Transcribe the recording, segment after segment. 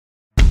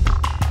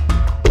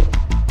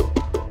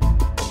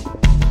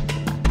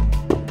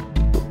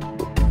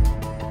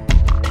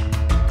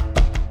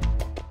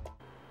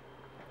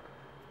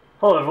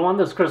Hello everyone,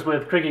 this is Chris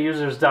with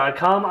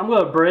CricketUsers.com. I'm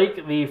going to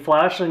break the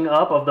flashing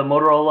up of the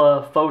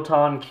Motorola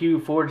Photon Q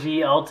 4G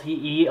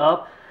LTE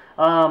up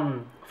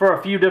for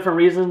a few different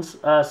reasons.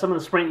 Some of the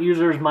Sprint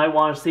users might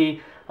want to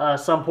see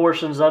some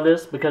portions of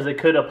this because it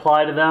could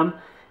apply to them,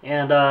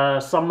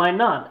 and some might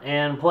not.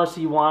 And plus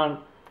you want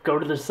to go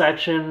to the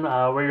section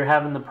where you're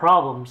having the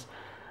problems.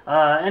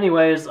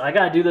 Anyways, I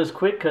gotta do this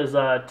quick because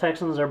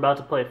Texans are about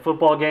to play a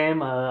football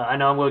game. I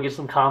know I'm going to get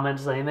some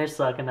comments saying they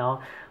suck and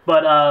all.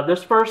 But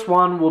this first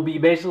one will be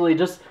basically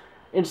just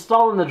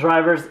installing the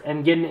drivers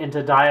and getting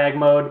into Diag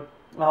mode.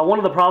 One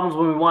of the problems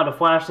when we wanted to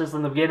flash this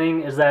in the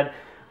beginning is that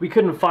we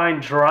couldn't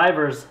find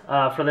drivers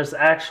for this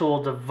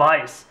actual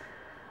device.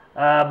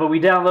 But we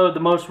downloaded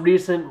the most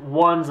recent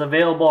ones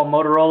available on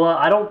Motorola.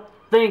 I don't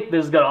think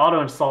this is going to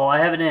auto-install. I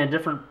have it in a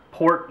different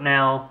port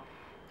now,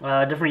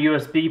 a different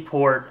USB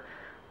port.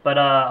 But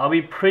I'll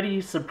be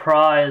pretty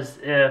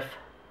surprised if,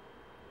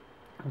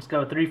 let's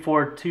go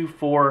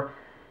 3424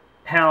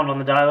 pound on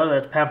the dialer.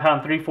 That's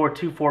pound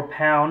 3424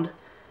 pound.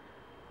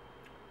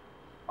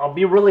 I'll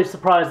be really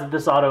surprised if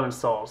this auto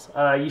installs.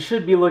 You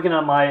should be looking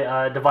at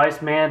my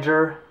device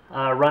manager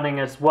running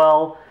as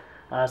well,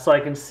 so I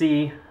can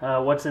see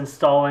what's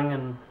installing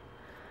and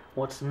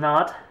what's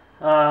not.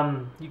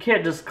 You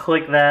can't just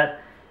click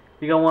that.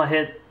 You're gonna want to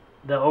hit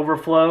the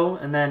overflow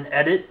and then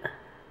edit,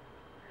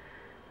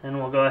 and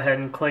we'll go ahead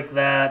and click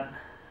that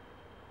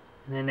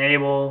and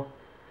enable.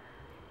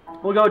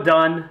 We'll go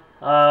done.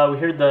 We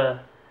heard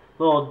the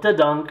little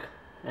da-dunk,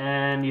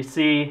 and you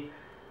see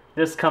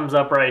this comes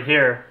up right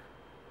here.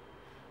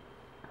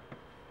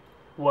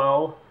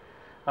 Well,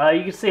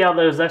 you can see how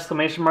those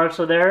exclamation marks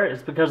are there.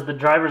 It's because the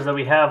drivers that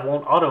we have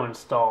won't auto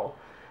install.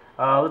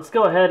 Let's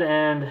go ahead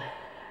and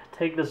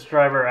take this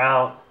driver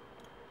out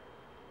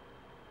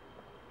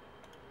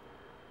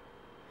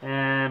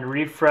and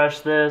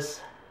refresh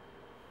this.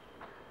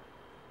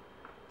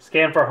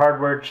 Scan for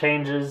hardware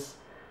changes.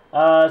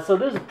 So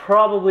this is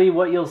probably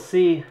what you'll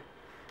see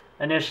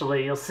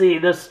initially. You'll see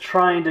this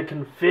trying to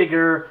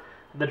configure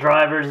the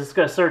drivers. It's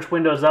going to search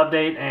Windows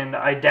Update, and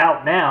I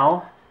doubt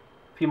now,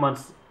 a few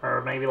months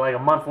or maybe like a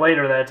month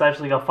later, that it's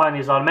actually going to find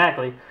these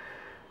automatically.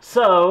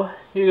 So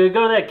you're going to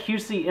go to that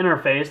QC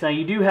interface. Now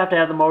you do have to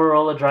have the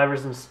Motorola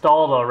drivers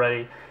installed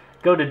already.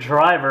 Go to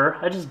driver.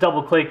 I just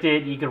double clicked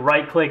it. You can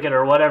right click it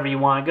or whatever you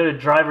want. Go to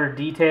driver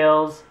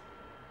details.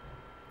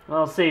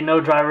 Well, see,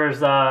 no drivers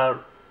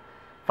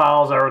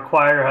files are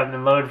required or have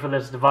been loaded for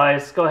this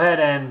device. Go ahead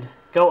and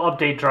go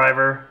update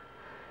driver.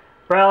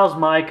 Browse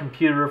my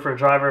computer for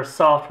driver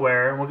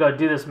software, and we'll go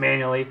do this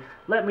manually.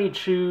 Let me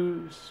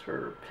choose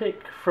or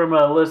pick from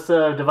a list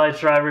of device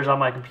drivers on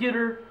my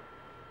computer.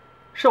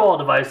 Show all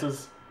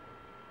devices.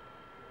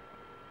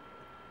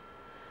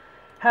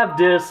 Have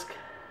disk.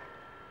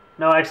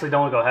 No, actually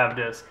don't go have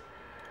disk.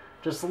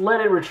 Just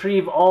let it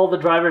retrieve all the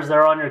drivers that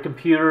are on your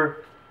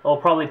computer. It'll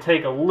probably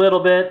take a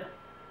little bit.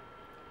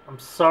 I'm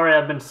sorry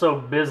I've been so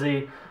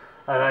busy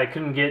I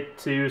couldn't get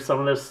to some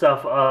of this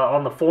stuff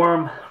on the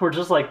forum. We're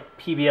just like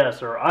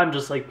PBS, or I'm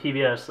just like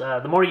PBS.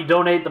 The more you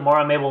donate, the more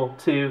I'm able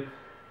to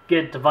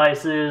get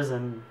devices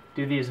and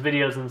do these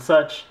videos and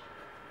such.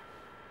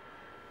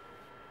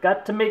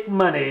 Got to make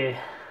money.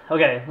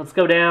 Okay, let's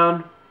go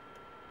down.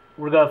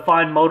 We're going to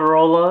find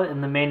Motorola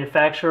in the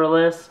manufacturer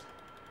list.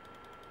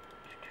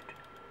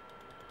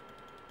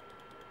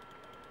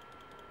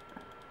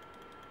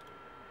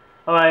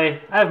 I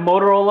have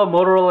Motorola,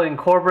 Motorola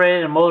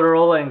Incorporated, and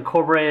Motorola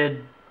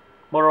Incorporated,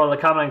 Motorola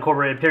Common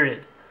Incorporated,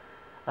 period.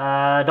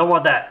 Don't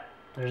want that.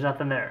 There's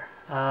nothing there.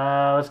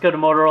 Let's go to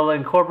Motorola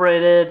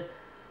Incorporated.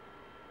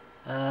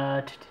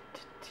 And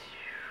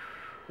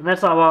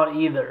that's not what I want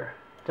either.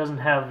 It doesn't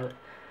have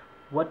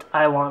what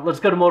I want. Let's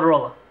go to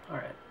Motorola.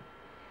 Alright.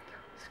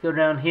 Let's go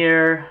down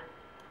here.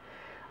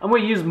 I'm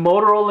going to use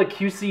Motorola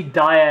QC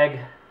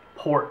Diag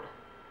port.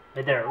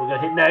 Right there. We're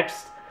going to hit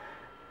next.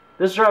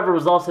 This driver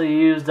was also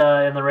used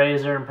in the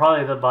Razor and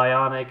probably the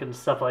Bionic and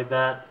stuff like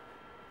that.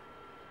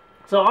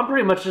 So I'm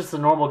pretty much just a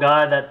normal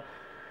guy that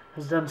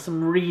has done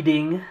some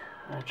reading.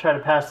 I try to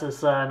pass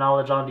this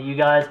knowledge on to you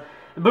guys.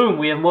 And boom,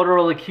 we have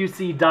Motorola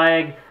QC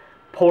Diag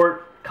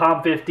port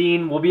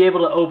COM15. We'll be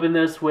able to open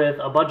this with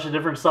a bunch of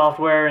different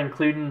software,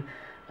 including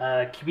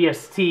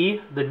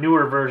QBST, the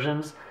newer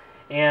versions,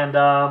 and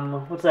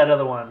what's that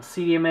other one?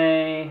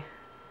 CDMA,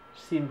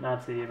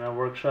 not CDMA,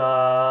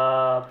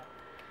 Workshop.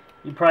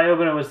 You probably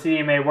open it with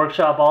CDMA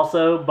Workshop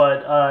also,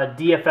 but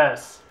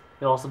DFS,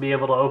 you'll also be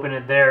able to open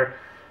it there.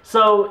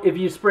 So if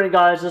you Sprint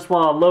guys just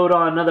want to load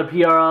on another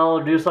PRL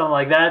or do something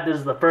like that, this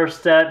is the first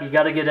step. You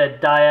got to get a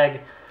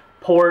Diag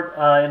port.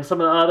 In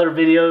some of the other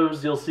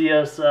videos, you'll see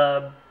us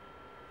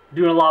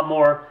doing a lot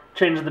more,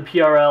 changing the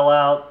PRL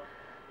out.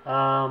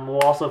 We'll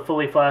also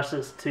fully flash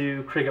this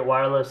to Cricket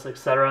Wireless,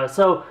 etc.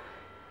 So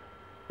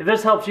if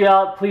this helps you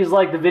out, please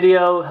like the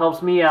video.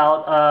 Helps me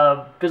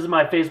out. Visit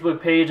my Facebook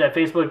page at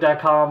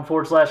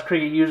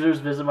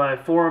facebook.com/CricketUsers. Visit my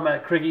forum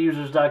at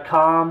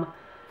CricketUsers.com.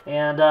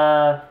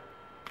 And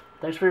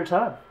thanks for your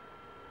time.